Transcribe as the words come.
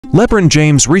LeBron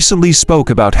James recently spoke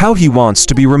about how he wants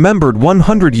to be remembered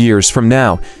 100 years from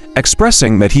now,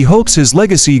 expressing that he hopes his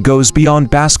legacy goes beyond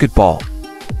basketball.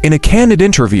 In a candid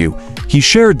interview, he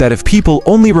shared that if people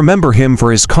only remember him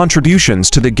for his contributions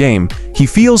to the game, he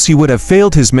feels he would have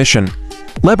failed his mission.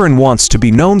 LeBron wants to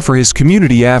be known for his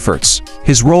community efforts,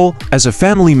 his role as a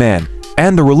family man,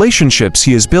 and the relationships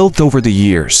he has built over the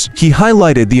years. He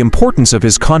highlighted the importance of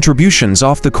his contributions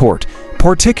off the court,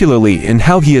 particularly in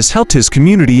how he has helped his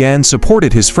community and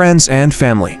supported his friends and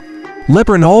family.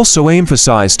 LeBron also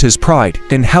emphasized his pride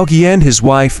in how he and his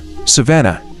wife,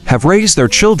 Savannah, have raised their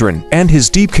children and his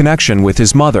deep connection with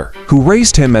his mother, who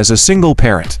raised him as a single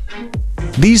parent.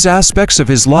 These aspects of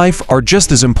his life are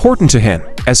just as important to him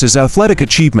as his athletic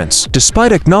achievements.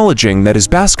 Despite acknowledging that his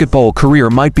basketball career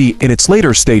might be in its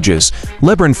later stages,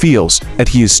 LeBron feels that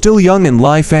he is still young in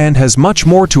life and has much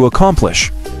more to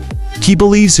accomplish. He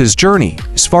believes his journey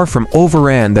is far from over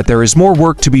and that there is more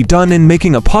work to be done in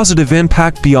making a positive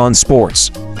impact beyond sports.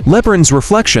 LeBron's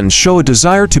reflections show a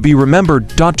desire to be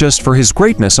remembered not just for his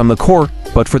greatness on the court,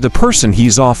 but for the person he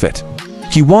is off it.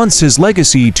 He wants his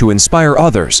legacy to inspire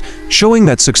others, showing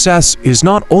that success is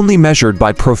not only measured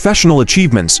by professional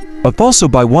achievements, but also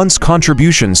by one's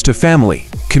contributions to family,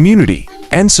 community,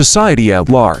 and society at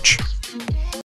large.